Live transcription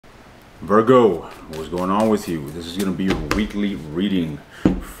Virgo, what's going on with you? This is going to be your weekly reading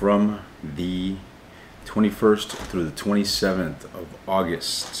from the 21st through the 27th of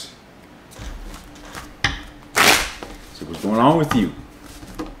August. So what's going on with you?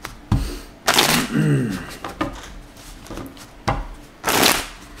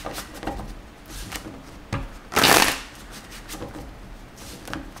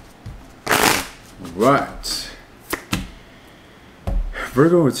 Right.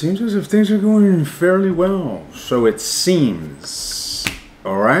 Virgo, it seems as if things are going fairly well. So it seems.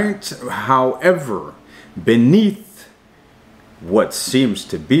 Alright? However, beneath what seems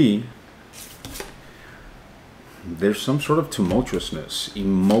to be, there's some sort of tumultuousness,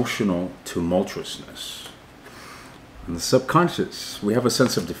 emotional tumultuousness. In the subconscious, we have a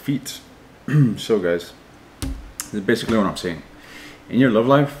sense of defeat. So guys, this is basically what I'm saying. In your love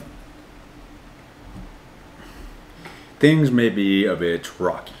life, things may be a bit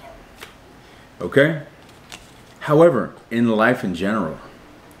rocky, okay? However, in life in general,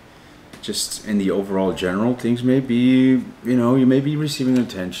 just in the overall general, things may be, you may be receiving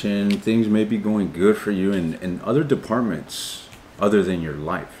attention, things may be going good for you in other departments other than your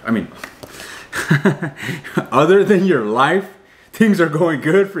life. I mean, other than your life, things are going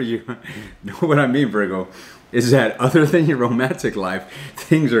good for you. Know what I mean, Virgo? Is that other than your romantic life,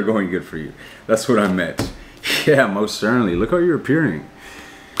 things are going good for you. That's what I meant. Yeah, most certainly. Look how you're appearing.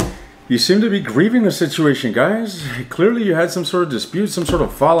 You seem to be grieving the situation, guys. Clearly you had some sort of dispute, some sort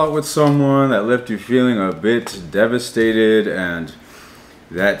of fallout with someone that left you feeling a bit devastated, and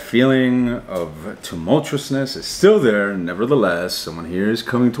that feeling of tumultuousness is still there. Nevertheless, someone here is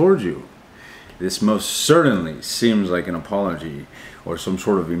coming towards you. This most certainly seems like an apology or some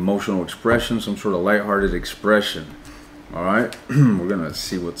sort of emotional expression, some sort of lighthearted expression. All right, we're gonna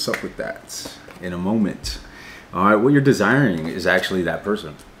see what's up with that in a moment. All right, what you're desiring is actually that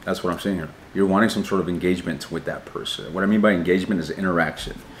person. That's what I'm saying here. You're wanting some sort of engagement with that person. What I mean by engagement is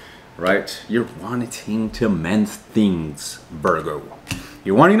interaction, right? You're wanting to mend things, Virgo.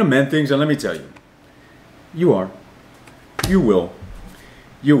 You're wanting to mend things, and let me tell you, you are. You will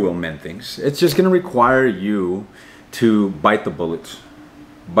mend things. It's just going to require you to bite the bullets.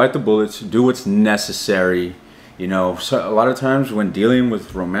 Bite the bullets, do what's necessary. So a lot of times when dealing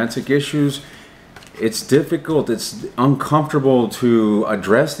with romantic issues, it's difficult, it's uncomfortable to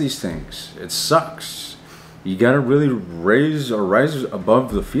address these things. It sucks. You gotta really rise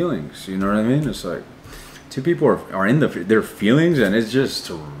above the feelings. You know what I mean? It's like two people are in their feelings, and it's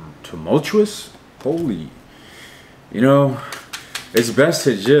just tumultuous. Holy, it's best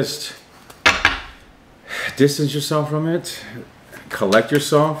to just distance yourself from it, collect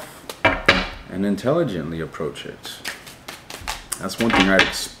yourself, and intelligently approach it. That's one thing I'd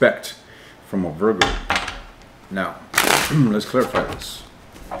expect from a Virgo. Now, let's clarify this.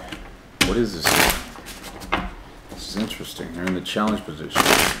 What is this? This is interesting. You're in the challenge position.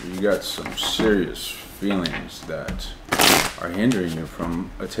 You got some serious feelings that are hindering you from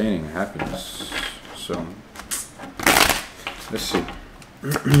attaining happiness. So, let's see.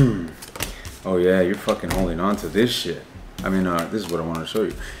 Oh yeah, you're fucking holding on to this shit. I mean, this is what I want to show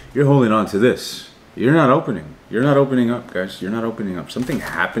you. You're holding on to this. You're not opening. You're not opening up, guys. You're not opening up. Something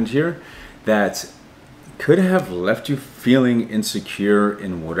happened here that could have left you feeling insecure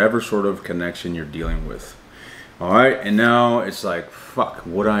in whatever sort of connection you're dealing with. All right, and now it's like, fuck,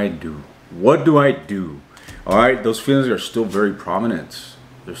 what do I do? What do I do? All right, those feelings are still very prominent.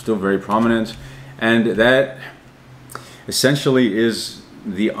 They're still very prominent, and that essentially is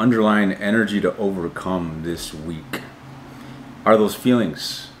the underlying energy to overcome this week. Are those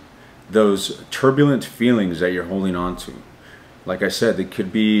feelings, those turbulent feelings that you're holding on to. Like I said, they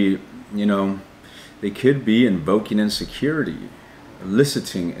could be, they could be invoking insecurity,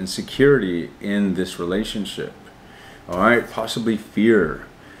 eliciting insecurity in this relationship. All right, possibly fear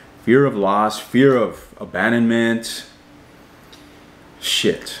of loss, fear of abandonment.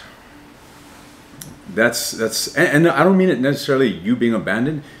 Shit. That's, and I don't mean it necessarily you being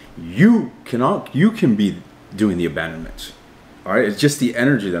abandoned. You can be doing the abandonment. All right, it's just the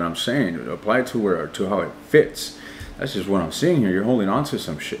energy that I'm saying. Apply it to how it fits. That's just what I'm seeing here. You're holding on to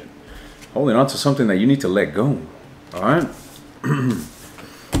some shit. Holding on to something that you need to let go. All right?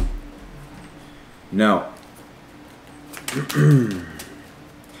 Now,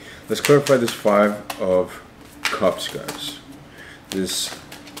 let's clarify this Five of Cups, guys. This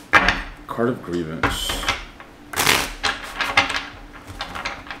card of grievance.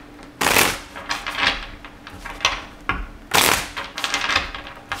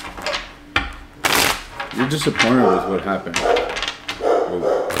 You're disappointed with what happened.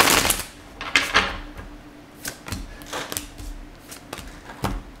 Oh.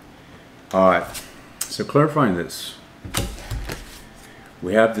 All right, so clarifying this,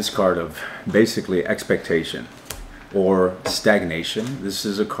 we have this card of basically expectation or stagnation. This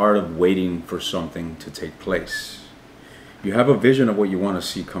is a card of waiting for something to take place. You have a vision of what you want to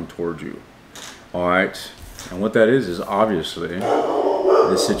see come towards you. All right, and what that is obviously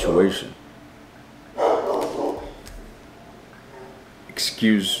this situation.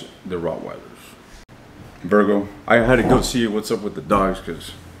 Excuse the Rottweilers. Virgo, I had to go see what's up with the dogs,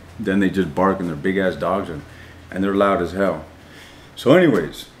 because then they just bark, and they're big ass dogs, and they're loud as hell. So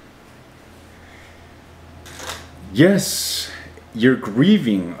anyways, yes, you're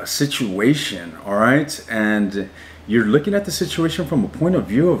grieving a situation, all right? And you're looking at the situation from a point of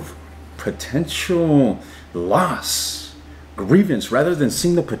view of potential loss, grievance, rather than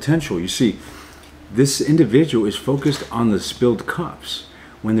seeing the potential. You see, this individual is focused on the spilled cups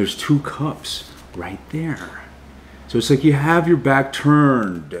when there's 2 cups right there. So it's like you have your back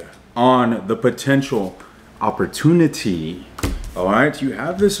turned on the potential opportunity. All right, you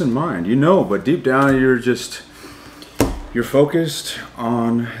have this in mind, you know, but deep down you're focused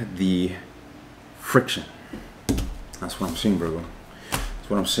on the friction. That's what I'm seeing, Virgo. That's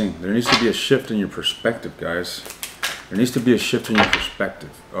what I'm seeing. There needs to be a shift in your perspective, guys. There needs to be a shift in your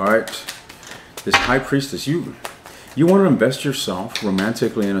perspective. All right, this High Priestess, you want to invest yourself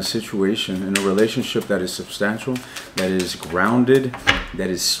romantically in a situation, in a relationship that is substantial, that is grounded, that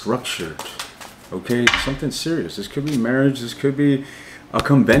is structured. Okay, something serious. This could be marriage. This could be a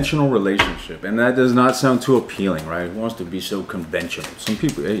conventional relationship, and that does not sound too appealing, right? It wants to be so conventional. Some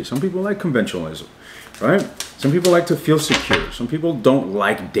people like conventionalism, right? Some people like to feel secure. Some people don't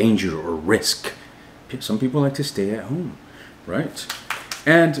like danger or risk. Some people like to stay at home, right?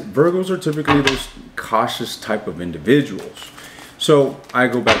 And Virgos are typically those cautious type of individuals. So I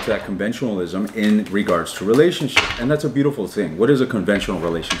go back to that conventionalism in regards to relationship. And that's a beautiful thing. What is a conventional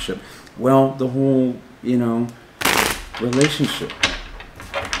relationship? Well, the whole, relationship.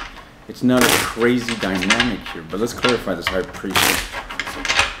 It's not a crazy dynamic here. But let's clarify this High Priestess.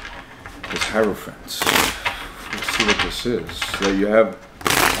 This Hierophant. Let's see what this is that you have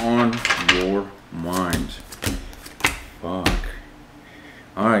on your mind. Fuck.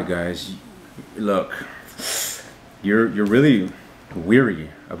 All right, guys, look, you're really weary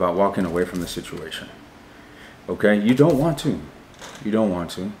about walking away from the situation. Okay, you don't want to,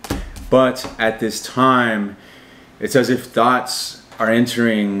 but at this time, it's as if thoughts are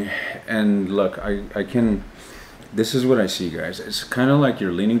entering. And look, I can, this is what I see, guys. It's kind of like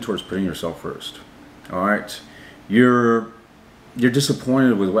you're leaning towards putting yourself first. All right, you're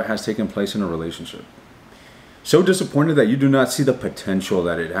disappointed with what has taken place in a relationship. So disappointed that you do not see the potential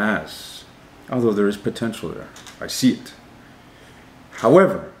that it has. Although there is potential there. I see it.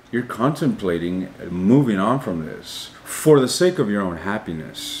 However, you're contemplating moving on from this for the sake of your own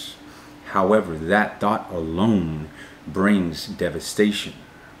happiness. However, that thought alone brings devastation.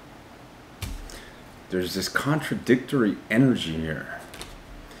 There's this contradictory energy here.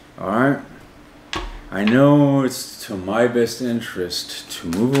 Alright? I know it's to my best interest to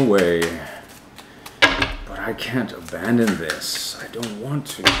move away, but I can't abandon this. I don't want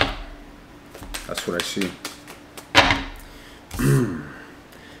to. That's what I see.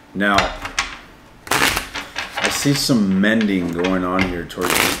 Now, I see some mending going on here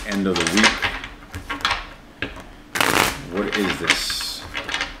towards the end of the week. What is this?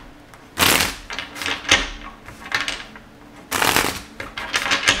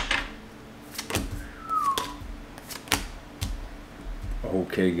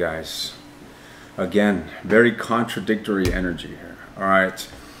 Okay, guys. Again, very contradictory energy here. All right.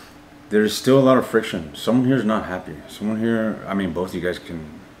 There's still a lot of friction. Someone here is not happy. Someone here, I mean, both of you guys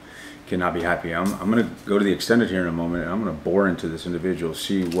cannot be happy. I'm going to go to the extended here in a moment, and I'm going to bore into this individual,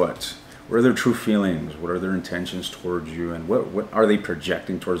 see what are their true feelings, what are their intentions towards you, and what are they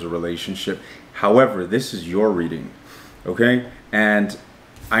projecting towards a relationship. However, this is your reading, okay? And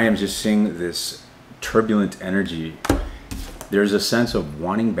I am just seeing this turbulent energy. There's a sense of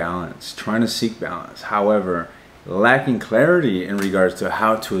wanting balance, trying to seek balance. However, lacking clarity in regards to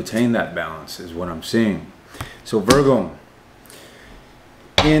how to attain that balance is what I'm seeing. So Virgo,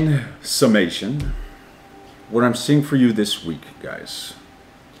 in summation, what I'm seeing for you this week, guys,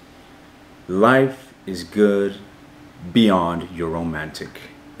 life is good beyond your romantic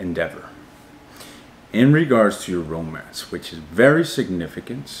endeavor. In regards to your romance, which is very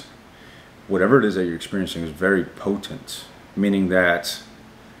significant, whatever it is that you're experiencing is very potent, meaning that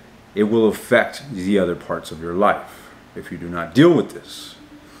it will affect the other parts of your life if you do not deal with this.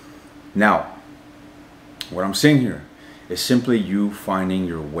 Now, what I'm saying here is simply you finding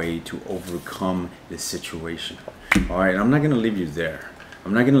your way to overcome this situation. All right, I'm not going to leave you there.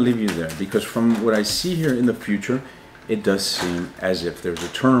 I'm not going to leave you there, because from what I see here in the future, it does seem as if there's a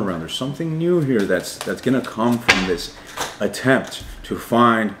turnaround. There's something new here that's going to come from this attempt to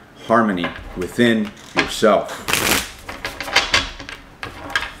find harmony within yourself.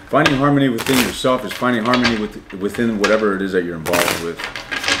 Finding harmony within yourself is finding harmony within whatever it is that you're involved with.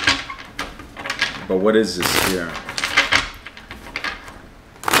 But what is this here?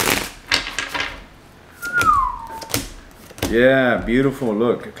 Yeah, beautiful.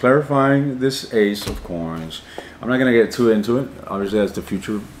 Look, clarifying this Ace of Coins. I'm not going to get too into it. Obviously, that's the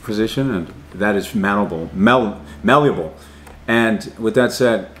future position, and that is malleable. And with that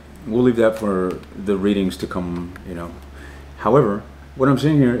said, we'll leave that for the readings to come, you know. However, what I'm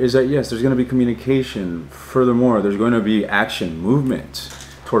saying here is that, yes, there's going to be communication. Furthermore, there's going to be action, movement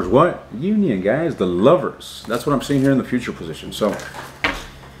towards what? Union, guys, the lovers. That's what I'm seeing here in the future position. So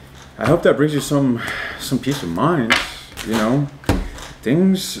I hope that brings you some peace of mind. You know,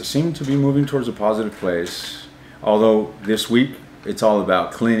 things seem to be moving towards a positive place. Although this week, it's all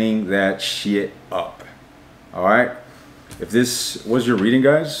about cleaning that shit up. All right? If this was your reading,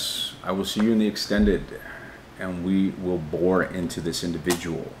 guys, I will see you in the extended, and we will bore into this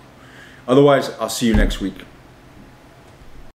individual. Otherwise, I'll see you next week.